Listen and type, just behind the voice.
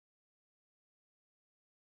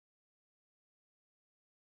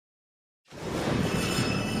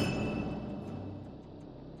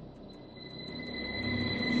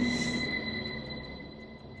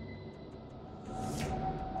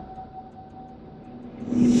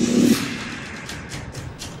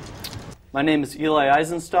My name is Eli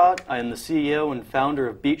Aizenstat. I am the CEO and founder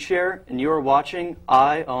of BeatShare, and you are watching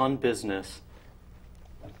Eye on Business.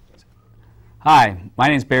 Hi, my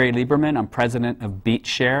name is Barry Lieberman. I'm president of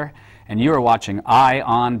BeatShare, and you are watching Eye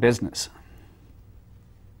on Business.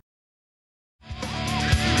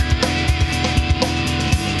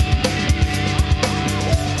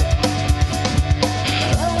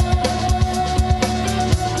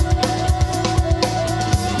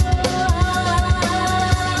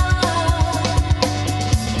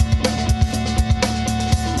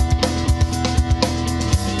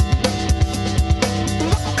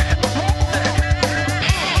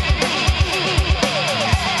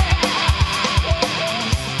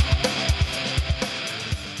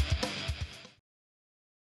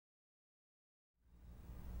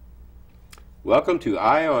 Welcome to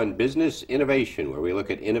Eye on Business Innovation, where we look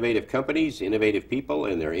at innovative companies, innovative people,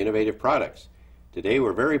 and their innovative products. Today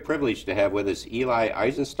we're very privileged to have with us Eli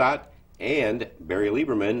Aizenstat and Barry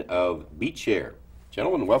Lieberman of BeatShare.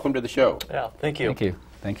 Gentlemen, welcome to the show. Yeah, thank you. Thank you.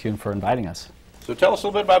 Thank you for inviting us. So tell us a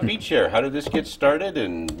little bit about BeatShare. How did this get started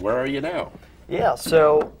and where are you now? Yeah,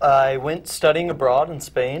 so I went studying abroad in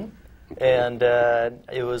Spain, and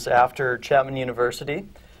it was after Chapman University.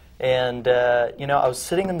 And, you know, I was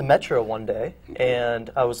sitting in the metro one day,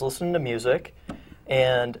 and I was listening to music,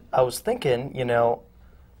 and I was thinking, you know,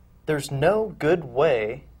 there's no good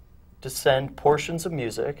way to send portions of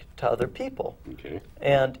music to other people. Okay.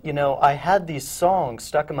 And, you know, I had these songs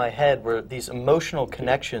stuck in my head where these emotional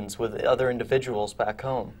connections with other individuals back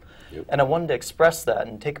home. Yep. And I wanted to express that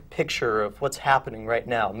and take a picture of what's happening right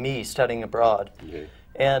now, me studying abroad. Okay.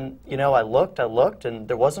 And, you know, I looked, and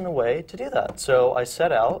there wasn't a way to do that. So I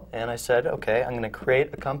set out, and I said, okay, I'm going to create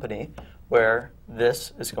a company where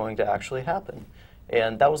this is going to actually happen.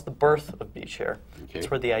 And that was the birth of BeatShare. Okay.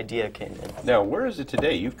 That's where the idea came in. Now, where is it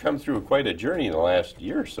today? You've come through quite a journey in the last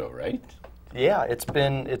year or so, right? Yeah, it's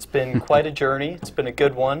been quite a journey. It's been a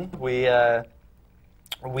good one. We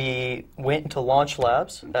went into launch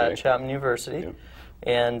labs at Chapman University, Yep.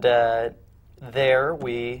 and there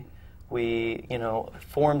we you know,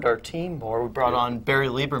 formed our team more. We brought on Barry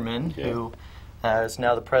Lieberman, who is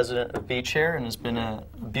now the president of BeatShare and has been a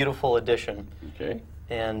beautiful addition. Okay.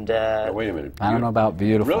 And Now, wait a minute. I don't know about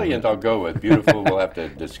beautiful. Brilliant, I'll go with. Beautiful, we'll have to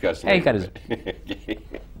discuss Hey, later.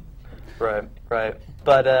 Right, right.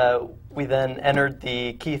 But we then entered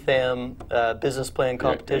the Keith Am business plan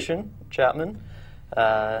competition, Chapman,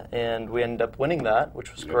 and we ended up winning that,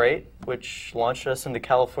 which was great, which launched us into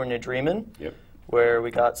California Dreamin'. Yep. Where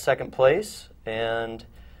we got second place, and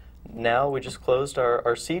now we just closed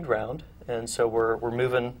our seed round, and so we're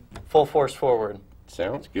moving full force forward.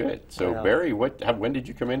 Sounds good. So Yeah. Barry, when did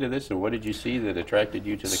you come into this, and what did you see that attracted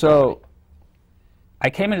you to the company? So I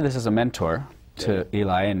came into this as a mentor to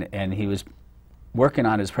Eli, and he was working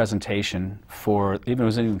on his presentation for, it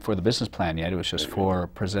wasn't even for the business plan yet, it was just for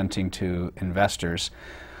presenting to investors,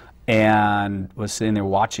 and was sitting there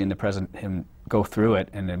watching him go through it,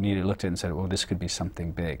 and immediately looked at it and said, well, this could be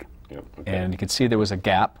something big. Yep. Okay. And you could see there was a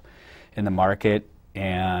gap in the market,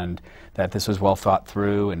 and that this was well thought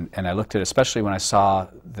through, and I looked at it, especially when I saw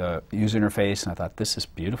the user interface, and I thought, this is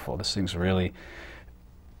beautiful. This thing's really,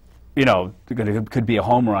 you know, could be a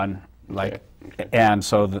home run. Like, and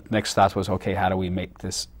so the next thought was, okay, how do we make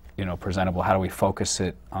this, you know, presentable? How do we focus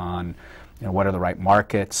it on, you know, what are the right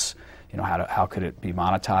markets? You know, how could it be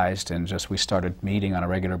monetized? And just we started meeting on a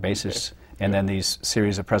regular basis. And then these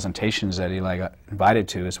series of presentations that Eli got invited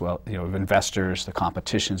to as well, you know, of investors, the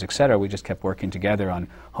competitions, et cetera, we just kept working together on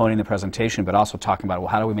honing the presentation, but also talking about, well,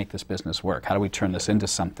 how do we make this business work? How do we turn this into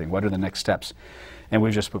something? What are the next steps? And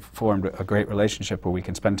we've just formed a great relationship where we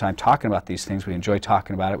can spend time talking about these things. We enjoy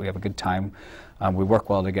talking about it. We have a good time. We work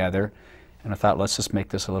well together. And I thought, let's just make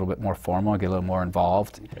this a little bit more formal, get a little more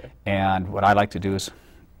involved. Okay. And what I like to do is,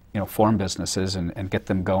 you know, form businesses and get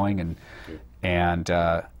them going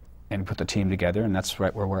and put the team together, and that's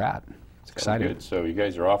right where we're at. It's exciting. Good. So you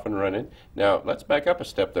guys are off and running. Now, let's back up a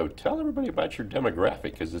step, though. Tell everybody about your demographic,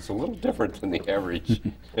 because it's a little different than the average.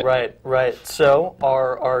 Right, right. So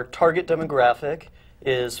our target demographic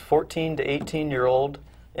is 14 to 18-year-old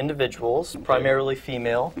individuals, primarily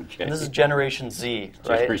female. Okay. And this is Generation Z,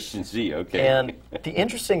 right? Generation Z, okay. And the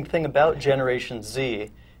interesting thing about Generation Z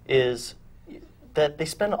is that they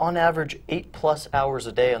spend on average 8+ hours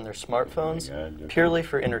a day on their smartphones purely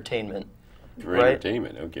for entertainment. For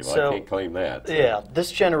entertainment, okay. Well, I can't claim that. So. Yeah,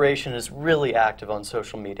 this generation is really active on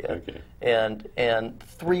social media. Okay. And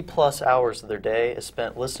 3+ hours of their day is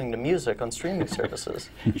spent listening to music on streaming services.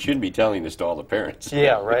 You shouldn't be telling this to all the parents.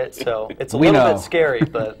 Yeah, right. So it's a little bit scary,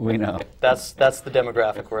 but we know. That's the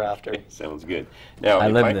demographic we're after. Okay, sounds good. Now, I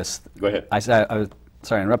live this. Go ahead. I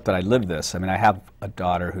sorry to interrupt, but I live this. I mean, I have a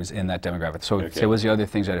daughter who's in that demographic. So it was the other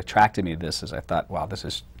things that attracted me to this is I thought, wow, this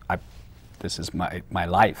is my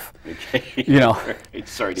life. Okay. You know.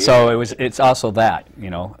 Sorry to so it's also that, you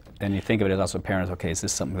know, and you think of it as also parents, okay, is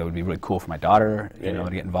this something that would be really cool for my daughter, you know,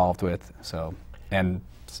 to get involved with? So, and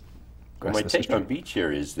well, my take on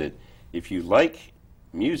BeatShare is that if you like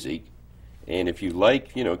music and if you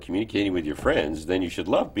like, you know, communicating with your friends, then you should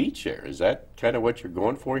love BeatShare. Is that kind of what you're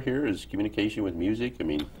going for here, is communication with music? I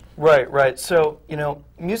mean, right. So, you know,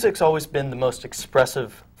 music's always been the most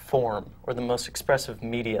expressive form or the most expressive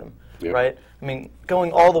medium, right? I mean,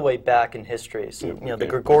 going all the way back in history, so, you know, the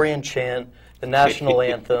Gregorian chant, the national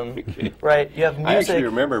anthem, right? You have music. I actually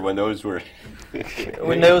remember when those were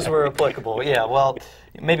when those were applicable. Yeah, well,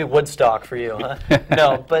 maybe Woodstock for you, huh?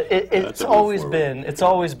 No, but it's always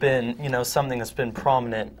been you know, something that's been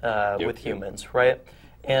prominent with humans, right?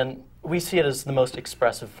 And we see it as the most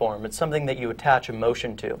expressive form. It's something that you attach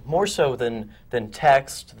emotion to, more so than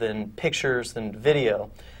text, than pictures, than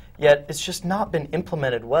video. Yet it's just not been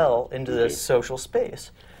implemented well into this social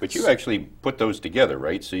space. But you actually put those together,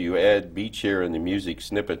 right? So you add BeatShare and the music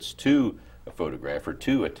snippets to a photograph or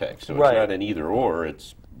to a text. So it's not an either or,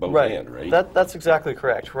 it's both and, right? That's exactly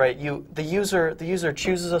correct, right? The user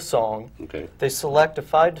chooses a song. Okay. They select a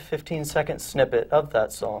 5 to 15-second snippet of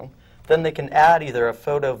that song. Then they can add either a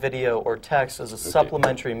photo, video, or text as a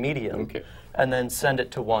supplementary medium, and then send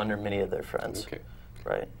it to one or many of their friends. Okay.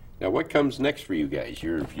 Right. Now, what comes next for you guys?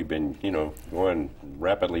 You've been, you know, going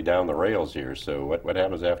rapidly down the rails here. So what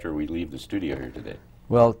happens after we leave the studio here today?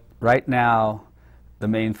 Well, right now, the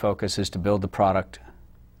main focus is to build the product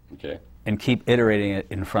and keep iterating it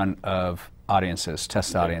in front of audiences,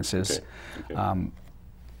 test audiences, some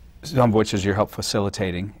of which is your help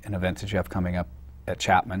facilitating an event that you have coming up at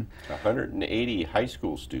Chapman. 180 high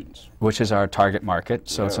school students. Which is our target market.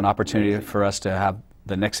 So it's an opportunity for us to have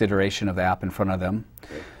the next iteration of the app in front of them.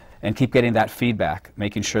 And keep getting that feedback,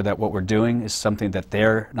 making sure that what we're doing is something that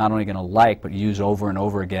they're not only going to like, but use over and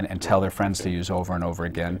over again and tell their friends to use over and over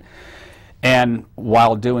again. And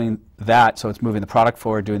while doing that, so it's moving the product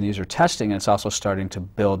forward, doing the user testing, and it's also starting to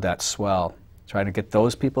build that swell. Trying to get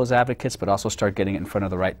those people as advocates, but also start getting it in front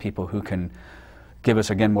of the right people who can give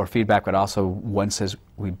us, again, more feedback, but also once as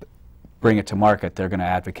we bring it to market, they're going to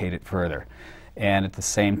advocate it further. And at the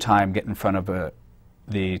same time, get in front of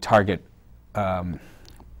the target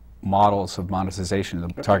models of monetization,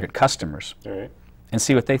 the target customers, and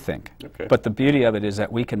see what they think. But the beauty of it is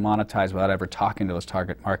that we can monetize without ever talking to those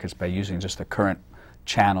target markets by using just the current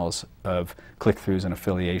channels of click-throughs and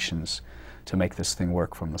affiliations to make this thing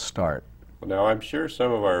work from the start. Well, now, I'm sure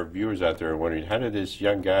some of our viewers out there are wondering, how did this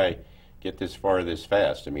young guy get this far this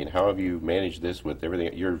fast? I mean, how have you managed this with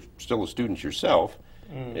everything? You're still a student yourself.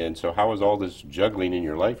 And so how is all this juggling in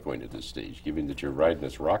your life going at this stage, given that you're riding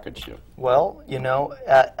this rocket ship? Well, you know,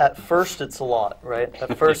 at first it's a lot, right?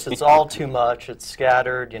 At first it's all too much, it's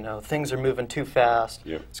scattered, you know, things are moving too fast,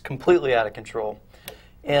 it's completely out of control.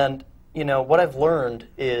 And, you know, what I've learned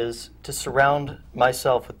is to surround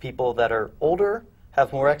myself with people that are older,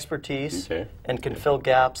 have more expertise, and can fill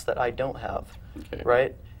gaps that I don't have,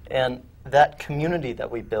 right? And that community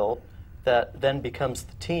that we built that then becomes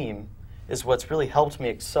the team is what's really helped me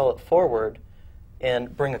excel it forward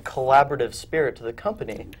and bring a collaborative spirit to the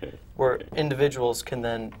company where individuals can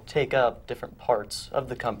then take up different parts of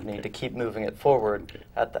the company to keep moving it forward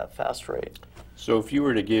at that fast rate. So if you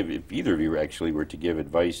were to give, if either of you actually were to give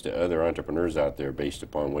advice to other entrepreneurs out there based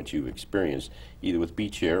upon what you've experienced, either with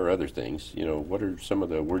BeatShare or other things, you know, what are some of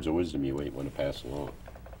the words of wisdom you might want to pass along?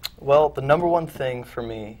 Well, the number one thing for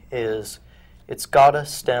me is it's got to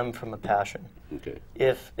stem from a passion.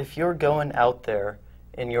 If you're going out there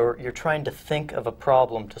and you're trying to think of a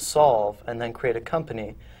problem to solve and then create a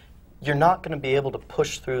company, you're not going to be able to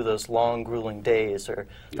push through those long, grueling days or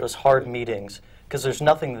those hard meetings because there's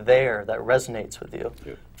nothing there that resonates with you.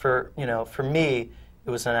 For me, it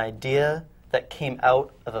was an idea that came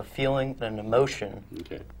out of a feeling and an emotion.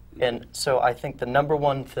 And so I think the number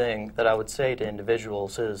one thing that I would say to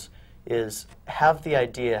individuals is have the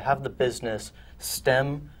idea, have the business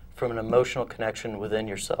stem from an emotional connection within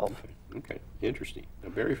yourself. Okay, interesting. Now,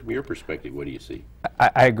 Barry, from your perspective, what do you see?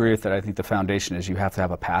 I agree with that. I think the foundation is you have to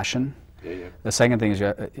have a passion. The second thing is,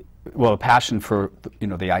 a passion for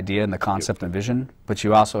the idea and the concept and vision, but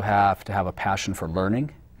you also have to have a passion for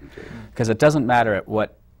learning, because it doesn't matter at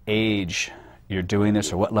what age you're doing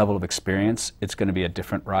this or what level of experience, it's going to be a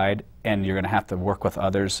different ride, and you're going to have to work with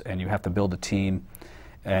others, and you have to build a team,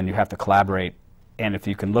 and you have to collaborate. And if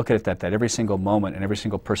you can look at it that every single moment and every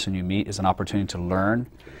single person you meet is an opportunity to learn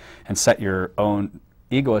and set your own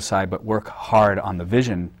ego aside but work hard on the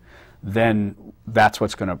vision, then that's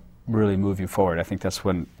what's going to really move you forward. I think that's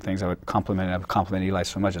one things I would compliment, and I would compliment Eli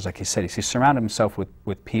so much, is like he said, he's surrounded himself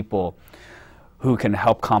with people who can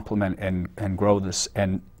help complement and grow this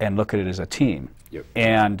and look at it as a team. Yep.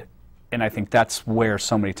 And I think that's where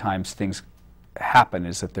so many times things happen,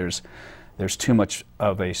 is that there's too much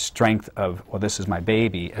of a strength of, well, this is my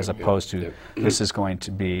baby, as opposed to this is going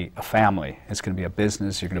to be a family, it's going to be a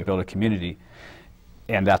business, you're going to build a community.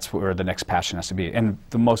 And that's where the next passion has to be. And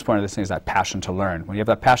the most important of this thing is that passion to learn. When you have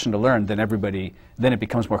that passion to learn, then it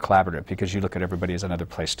becomes more collaborative, because you look at everybody as another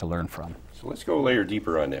place to learn from. So let's go a layer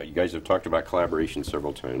deeper on that. You guys have talked about collaboration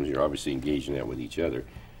several times. You're obviously engaged in that with each other.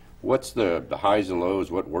 What's the highs and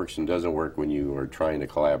lows? What works and doesn't work when you are trying to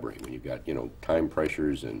collaborate? When you've got, you know, time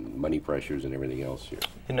pressures and money pressures and everything else here.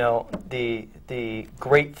 You know, the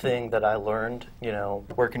great thing that I learned, you know,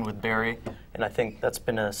 working with Barry, and I think that's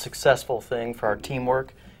been a successful thing for our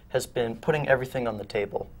teamwork, has been putting everything on the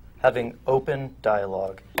table, having open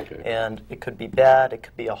dialogue. Okay. And it could be bad, it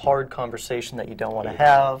could be a hard conversation that you don't want to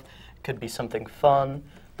have, it could be something fun,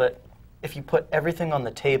 but if you put everything on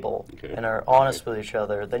the table and are honest with each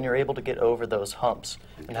other, then you're able to get over those humps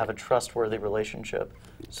and have a trustworthy relationship.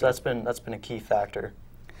 So that's been a key factor.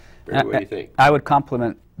 Barry, what do you think? I would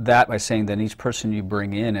compliment that by saying that each person you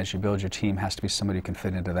bring in as you build your team has to be somebody who can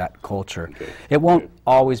fit into that culture. Okay. It won't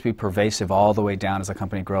always be pervasive all the way down as the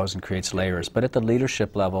company grows and creates layers, but at the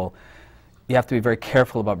leadership level, you have to be very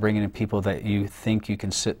careful about bringing in people that you think you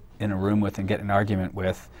can sit in a room with and get an argument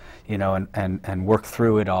with, you know, and work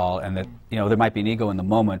through it all, and that, you know, there might be an ego in the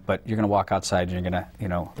moment, but you're going to walk outside and you're going to, you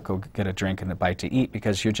know, go get a drink and a bite to eat,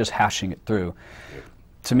 because you're just hashing it through.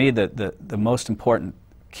 To me, the most important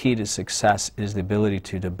key to success is the ability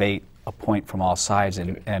to debate a point from all sides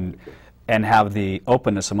and have the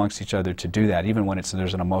openness amongst each other to do that, even when it's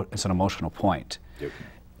an emotional point. Yep.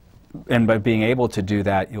 And by being able to do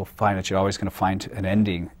that, you'll find that you're always going to find an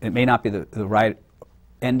ending. It may not be the right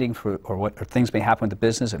ending or things may happen with the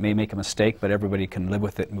business. It may make a mistake, but everybody can live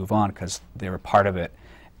with it and move on because they were part of it,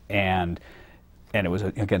 and it was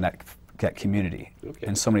again that community. Okay.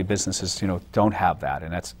 And so many businesses, you know, don't have that,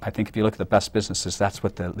 and that's, I think if you look at the best businesses, that's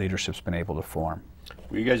what the leadership's been able to form.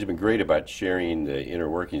 Well, you guys have been great about sharing the inner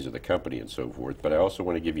workings of the company and so forth, but I also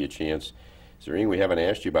want to give you a chance. Is there anything we haven't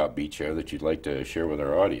asked you about BeatShare that you'd like to share with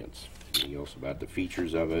our audience? Anything else about the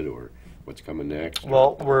features of it or what's coming next?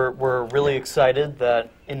 Well, we're really excited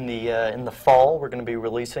that in the fall we're going to be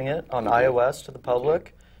releasing it on iOS to the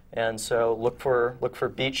public, and so look for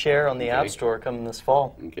BeatShare on the App Store coming this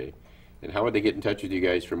fall. Okay. And how would they get in touch with you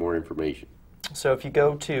guys for more information? So if you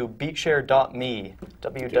go to beatshare.me,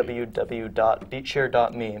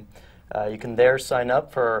 www.beatshare.me, you can there sign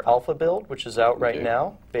up for our alpha build, which is out right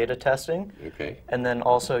now, beta testing. Okay. And then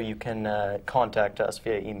also you can contact us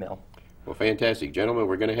via email. Well, fantastic. Gentlemen,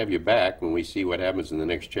 we're going to have you back when we see what happens in the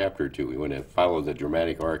next chapter or two. We want to follow the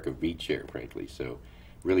dramatic arc of BeatShare, frankly. So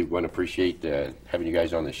really want to appreciate having you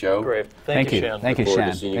guys on the show. Great. Thank you, Shan. Thank you, Look forward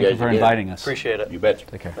Shan. to seeing you Thank you guys for again. inviting us. Appreciate it. You betcha.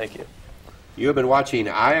 Take care. Thank you. You have been watching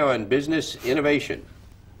Eye on Business Innovation.